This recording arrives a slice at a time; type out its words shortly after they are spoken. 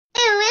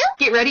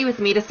Get ready with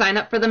me to sign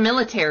up for the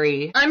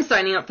military. I'm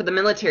signing up for the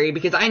military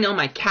because I know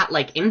my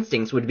cat-like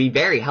instincts would be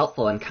very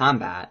helpful in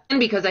combat. And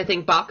because I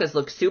think bakas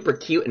look super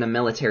cute in a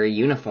military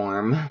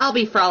uniform. I'll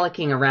be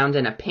frolicking around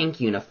in a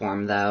pink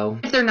uniform, though.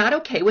 If they're not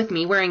okay with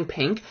me wearing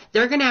pink,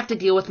 they're gonna have to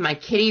deal with my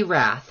kitty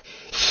wrath.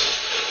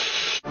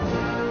 Now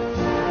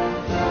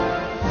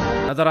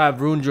that I've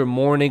ruined your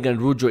morning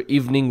and ruined your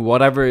evening,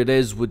 whatever it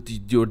is, with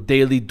your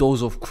daily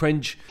dose of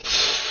cringe,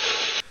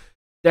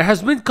 there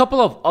has been a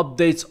couple of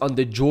updates on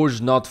the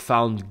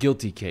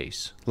George-not-found-guilty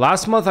case.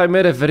 Last month I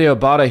made a video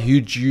about a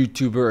huge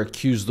YouTuber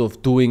accused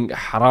of doing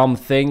haram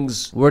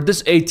things, where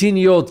this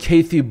 18-year-old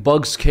caiti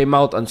Bugs came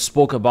out and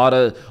spoke about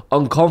an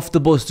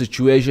uncomfortable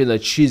situation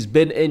that she's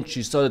been in.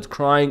 She started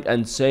crying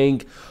and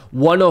saying,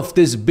 one of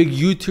these big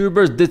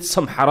YouTubers did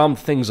some haram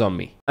things on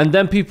me. And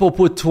then people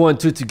put 2 and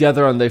 2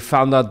 together and they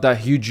found out that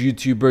huge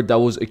YouTuber that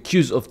was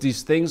accused of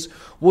these things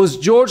was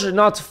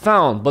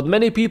George-not-found. But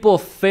many people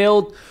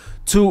failed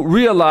to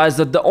realize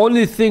that the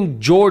only thing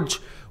George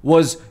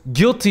was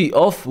guilty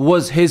of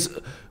was his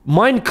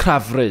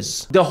Minecraft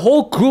riz. The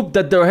whole group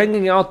that they're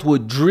hanging out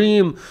with,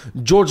 Dream,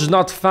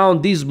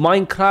 George-not-found, these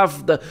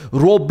Minecraft, the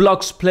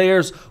Roblox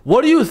players,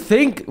 what do you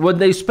think when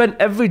they spend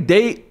every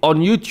day on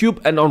YouTube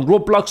and on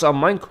Roblox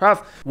and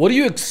Minecraft? What do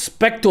you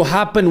expect to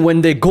happen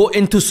when they go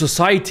into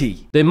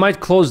society? They might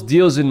close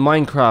deals in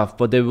Minecraft,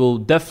 but they will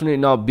definitely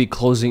not be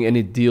closing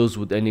any deals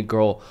with any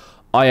girl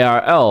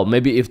IRL.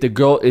 Maybe if the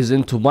girl is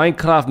into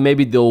Minecraft,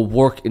 maybe they'll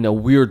work in a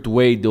weird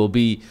way. They'll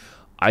be,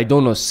 I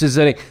don't know,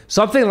 scissoring,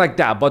 something like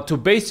that. But to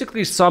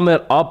basically sum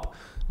it up,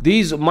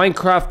 these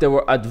Minecraft, they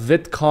were at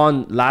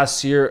VidCon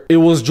last year. It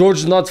was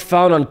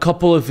George-not-found and a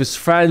couple of his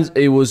friends.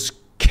 It was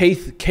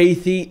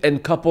caiti and a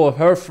couple of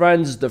her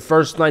friends. The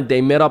first night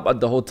they met up at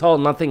the hotel,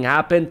 nothing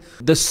happened.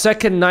 The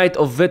second night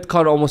of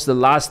VidCon, almost the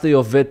last day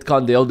of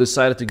VidCon, they all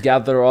decided to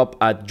gather up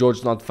at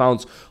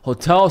George-not-found's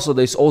hotel, so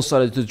they all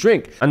started to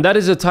drink. And that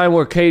is a time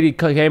where caiti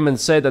came and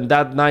said that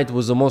that night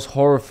was the most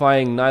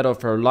horrifying night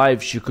of her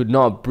life. She could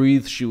not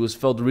breathe. She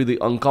felt really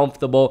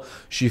uncomfortable.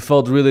 She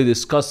felt really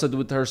disgusted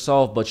with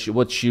herself, but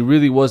what she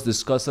really was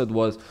disgusted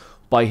was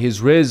by his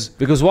riz.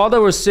 Because while they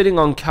were sitting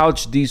on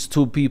couch, these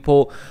two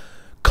people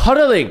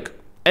cuddling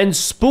and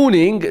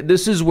spooning,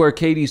 this is where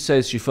caiti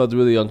says she felt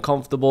really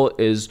uncomfortable,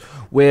 is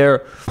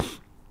where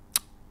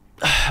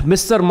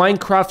Mr.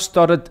 Minecraft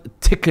started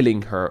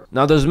tickling her.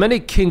 Now there's many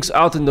kinks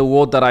out in the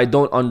world that I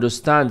don't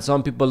understand.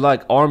 Some people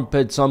like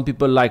armpits, some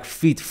people like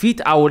feet. Feet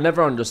I will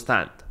never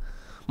understand.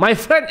 My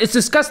friend, it's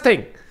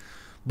disgusting.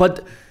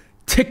 But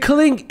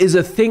tickling is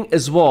a thing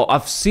as well.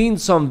 I've seen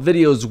some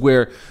videos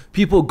where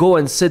people go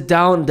and sit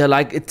down, they're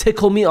like,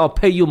 tickle me, I'll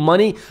pay you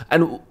money.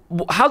 And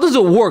how does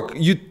it work?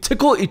 You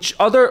tickle each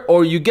other,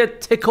 or you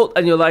get tickled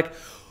and you're like,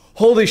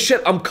 holy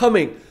shit, I'm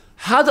coming.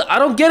 I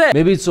don't get it.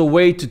 Maybe it's a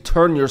way to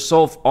turn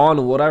yourself on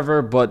or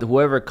whatever, but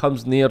whoever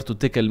comes near to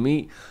tickle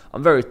me,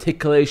 I'm very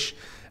ticklish.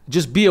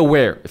 Just be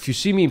aware. If you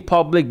see me in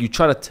public, you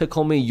try to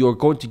tickle me, you're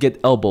going to get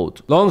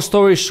elbowed. Long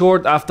story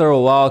short, after a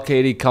while,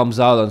 caiti comes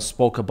out and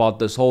spoke about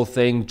this whole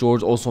thing.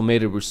 George also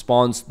made a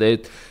response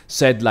that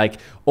said like,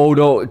 oh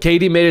no,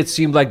 caiti made it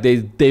seem like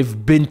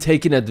they've been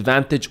taking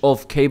advantage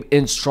of, came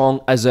in strong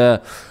as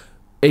a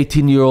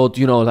 18-year-old,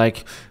 you know,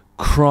 like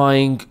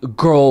crying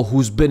girl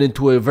who's been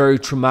into a very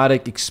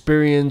traumatic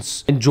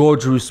experience. And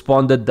George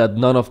responded that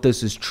none of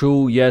this is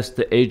true. Yes,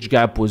 the age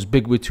gap was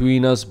big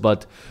between us,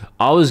 but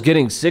I was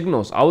getting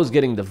signals, I was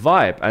getting the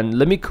vibe. And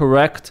let me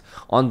correct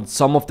on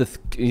some of the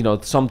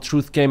some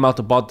truth came out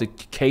about the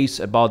case,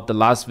 about the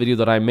last video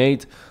that I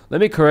made. Let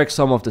me correct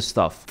some of the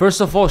stuff.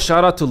 First of all,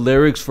 shout out to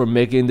Lyrics for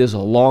making this a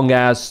long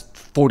ass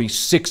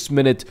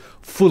 46-minute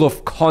full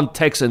of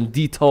context and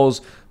details,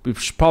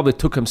 which probably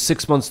took him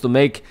 6 months to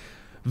make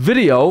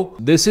video.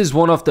 This is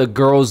one of the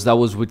girls that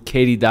was with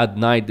caiti that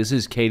night. This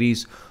is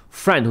caiti's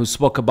friend who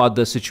spoke about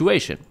the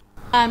situation.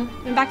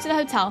 Went back to the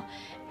hotel,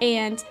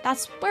 and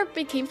that's where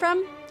we came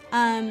from.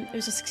 It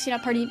was a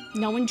 16-out party.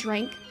 No one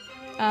drank.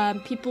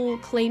 People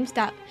claimed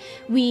that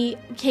we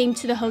came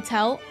to the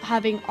hotel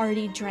having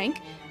already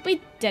drank.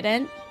 We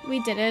didn't.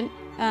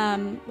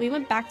 We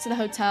went back to the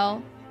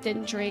hotel,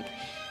 didn't drink,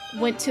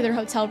 went to their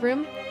hotel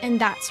room,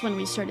 and that's when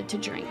we started to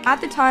drink.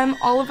 At the time,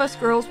 all of us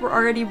girls were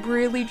already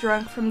really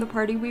drunk from the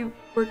party we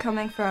were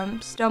coming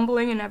from,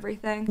 stumbling and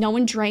everything. No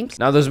one drank.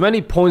 Now there's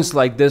many points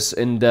like this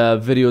in the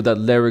video that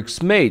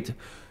Lyrics made.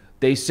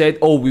 They said,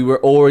 oh, we were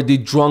already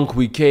drunk,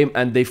 we came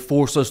and they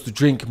forced us to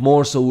drink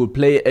more, so we'll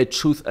play a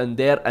truth and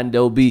dare and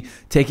they'll be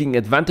taking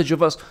advantage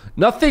of us.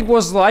 Nothing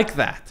was like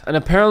that. And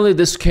apparently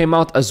this came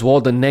out as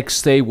well the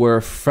next day, where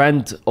a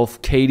friend of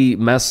caiti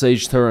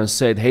messaged her and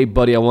said, hey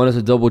buddy, I wanted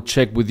to double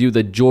check with you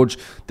that George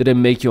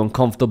didn't make you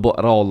uncomfortable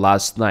at all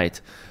last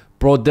night.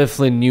 Bro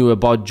definitely knew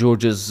about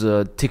George's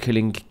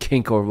tickling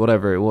kink or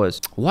whatever it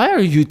was. Why are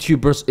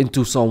YouTubers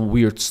into some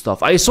weird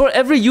stuff? I swear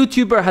every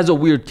YouTuber has a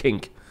weird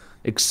kink,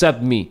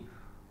 except me.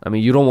 I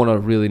mean, you don't want to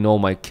really know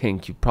my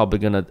kink. You're probably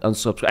gonna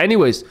unsubscribe.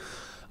 Anyways,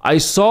 I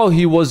saw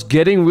he was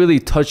getting really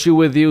touchy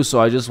with you,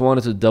 so I just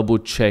wanted to double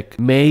check.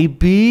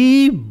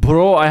 Maybe?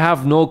 Bro, I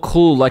have no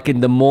clue. Like, in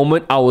the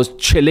moment, I was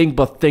chilling,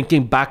 but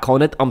thinking back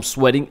on it, I'm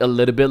sweating a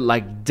little bit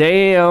like,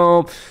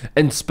 damn.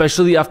 And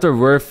especially after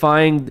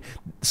verifying,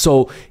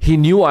 so he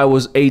knew I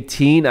was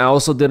 18. I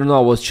also didn't know I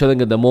was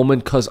chilling at the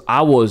moment because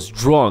I was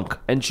drunk.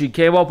 And she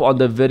came up on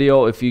the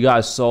video, if you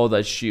guys saw,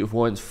 that she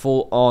went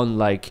full on,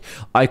 like,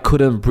 I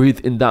couldn't breathe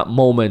in that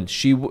moment.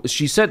 She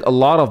said a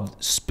lot of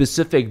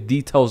specific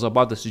details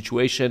about the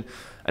situation,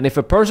 and if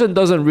a person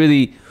doesn't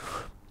really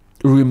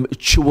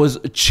was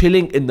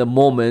chilling in the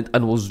moment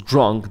and was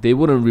drunk, they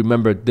wouldn't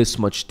remember this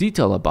much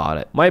detail about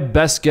it. My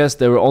best guess,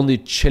 they were only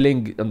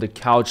chilling on the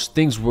couch.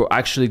 Things were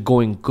actually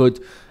going good,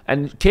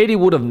 and Katie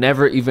would have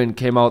never even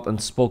came out and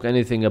spoke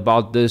anything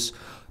about this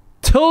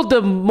till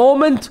the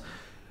moment,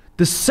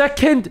 the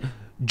second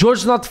George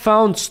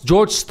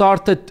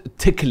started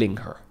tickling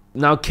her.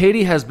 Now,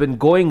 Katie has been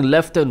going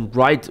left and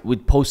right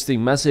with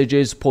posting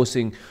messages,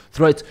 posting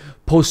threads,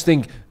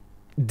 posting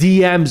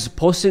DMs,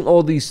 posting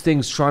all these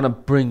things, trying to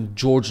bring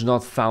George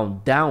Not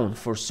Found down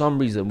for some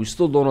reason. We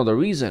still don't know the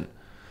reason.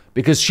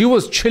 Because she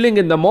was chilling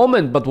in the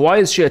moment, but why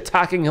is she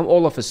attacking him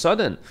all of a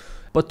sudden?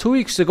 But 2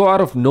 weeks ago, out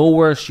of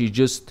nowhere, she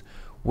just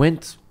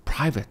went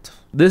private.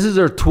 This is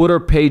her Twitter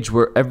page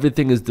where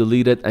everything is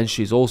deleted and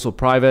she's also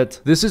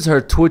private. This is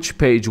her Twitch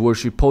page where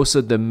she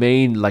posted the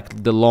main,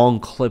 like the long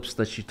clips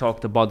that she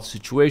talked about the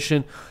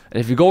situation.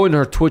 And if you go in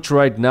her Twitch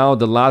right now,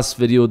 the last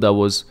video that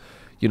was,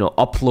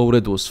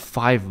 uploaded was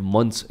 5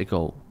 months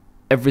ago.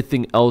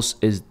 Everything else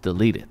is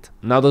deleted.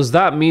 Now, does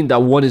that mean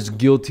that one is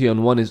guilty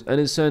and one is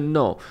innocent?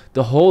 No.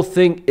 The whole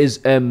thing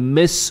is a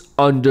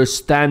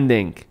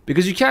misunderstanding.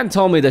 Because you can't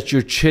tell me that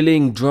you're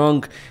chilling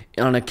drunk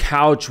on a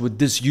couch with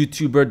this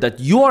YouTuber that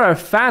you are a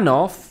fan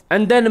of,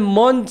 and then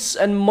months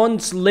and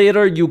months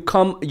later you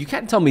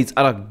can't tell me it's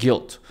out of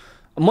guilt.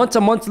 Months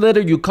and months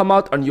later you come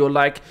out and you're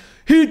like,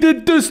 he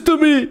did this to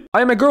me.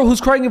 I am a girl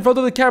who's crying in front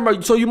of the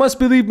camera, so you must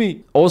believe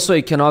me. Also,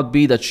 it cannot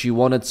be that she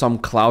wanted some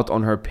clout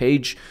on her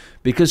page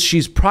because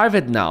she's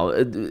private now.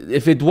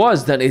 If it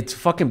was, then it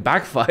fucking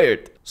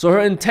backfired. So her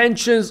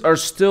intentions are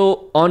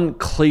still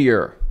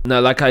unclear. Now,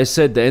 like I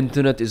said, the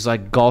internet is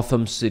like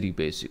Gotham City,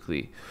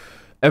 basically.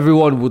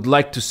 Everyone would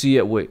like to see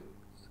it.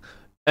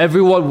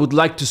 Everyone would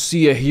like to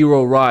see a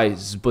hero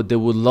rise, but they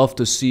would love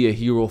to see a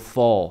hero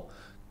fall.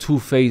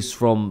 Two-Face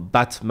from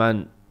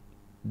Batman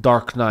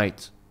Dark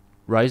Knight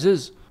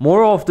Rises.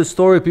 Moral of the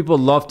story, people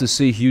love to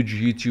see huge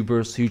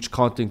YouTubers, huge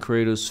content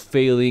creators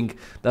failing.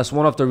 That's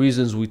one of the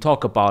reasons we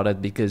talk about it,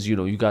 because,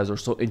 you guys are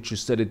so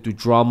interested into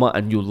drama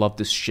and you love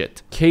this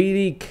shit.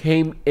 Katie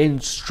came in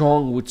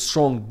strong with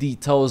strong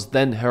details,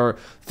 then her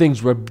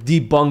things were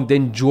debunked,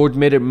 then George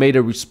made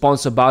a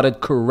response about it,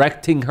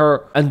 correcting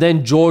her, and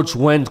then George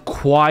went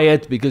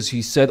quiet because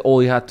he said all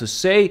he had to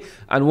say.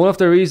 And one of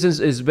the reasons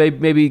is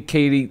maybe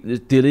Katie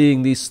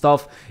deleting this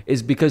stuff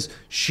is because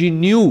she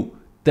knew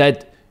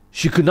that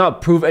she could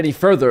not prove any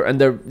further,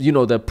 and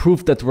the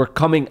proof that were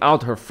coming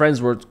out, her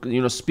friends were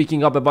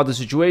speaking up about the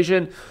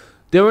situation,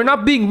 they were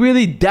not being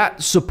really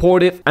that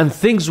supportive, and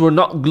things were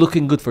not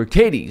looking good for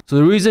Katie. So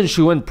the reason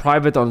she went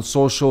private on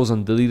socials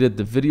and deleted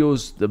the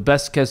videos, the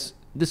best guess,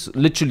 this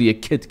literally a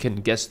kid can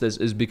guess this,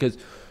 is because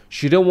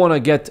she didn't want to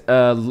get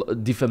a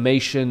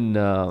defamation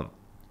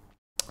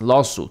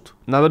lawsuit.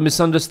 Now, the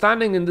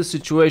misunderstanding in this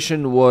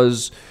situation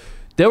was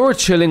they were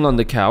chilling on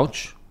the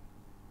couch.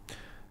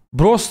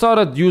 Bro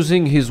started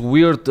using his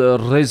weird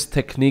Riz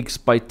techniques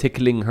by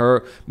tickling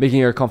her, making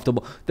her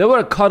comfortable. They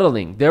were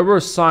cuddling. There were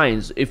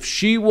signs. If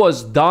she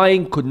was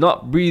dying, could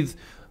not breathe,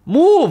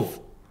 move.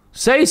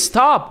 Say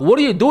stop. What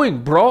are you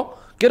doing, bro?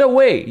 Get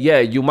away. Yeah,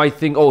 you might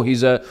think, oh,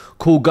 he's a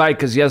cool guy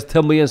because he has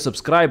 10 million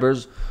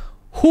subscribers.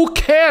 Who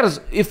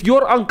cares? If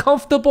you're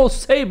uncomfortable,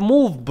 say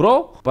move,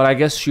 bro. But I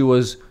guess she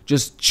was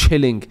just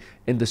chilling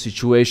in the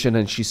situation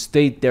and she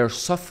stayed there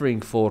suffering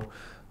for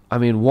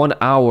 1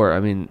 hour.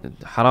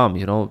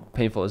 Haram,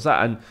 painful as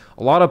that. And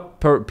a lot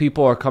of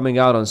people are coming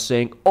out and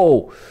saying,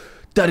 oh,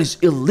 that is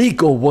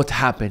illegal what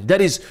happened.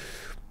 That is,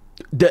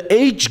 the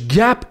age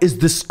gap is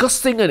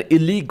disgusting and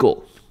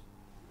illegal.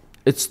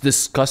 It's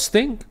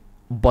disgusting,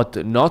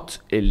 but not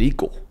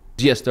illegal.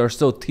 Yes, there are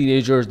still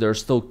teenagers, there are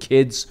still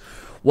kids.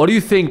 What do you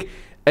think?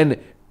 And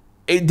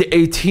the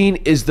 18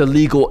 is the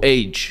legal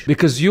age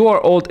because you are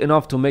old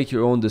enough to make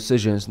your own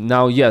decisions.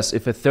 Now, yes,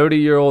 if a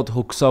 30-year-old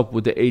hooks up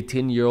with the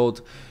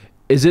 18-year-old,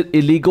 is it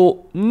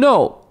illegal?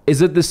 No.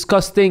 Is it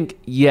disgusting?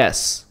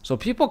 Yes. So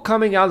people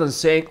coming out and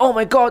saying, oh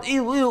my God,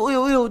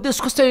 ew,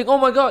 disgusting, oh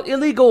my God,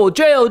 illegal,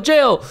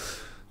 jail.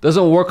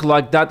 Doesn't work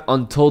like that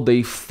until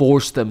they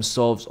force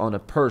themselves on a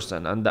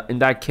person. And in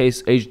that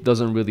case, age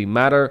doesn't really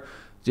matter.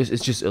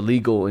 It's just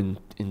illegal in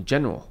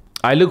general.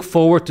 I look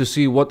forward to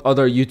see what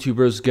other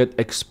YouTubers get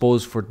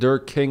exposed for their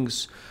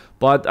kinks.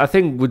 But I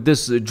think with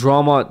this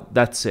drama,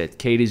 that's it.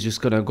 Katie's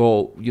just gonna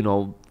go,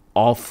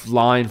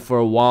 offline for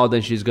a while,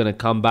 then she's gonna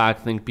come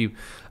back.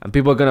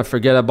 People are gonna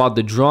forget about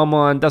the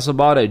drama, and that's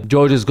about it.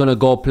 George is gonna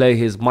go play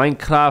his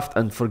Minecraft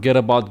and forget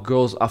about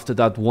girls after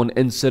that one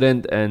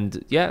incident,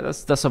 and yeah,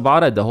 that's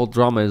about it. The whole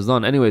drama is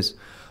done. Anyways,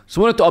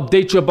 so I wanted to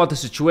update you about the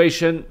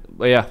situation.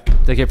 But yeah,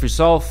 take care of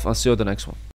yourself. I'll see you on the next one.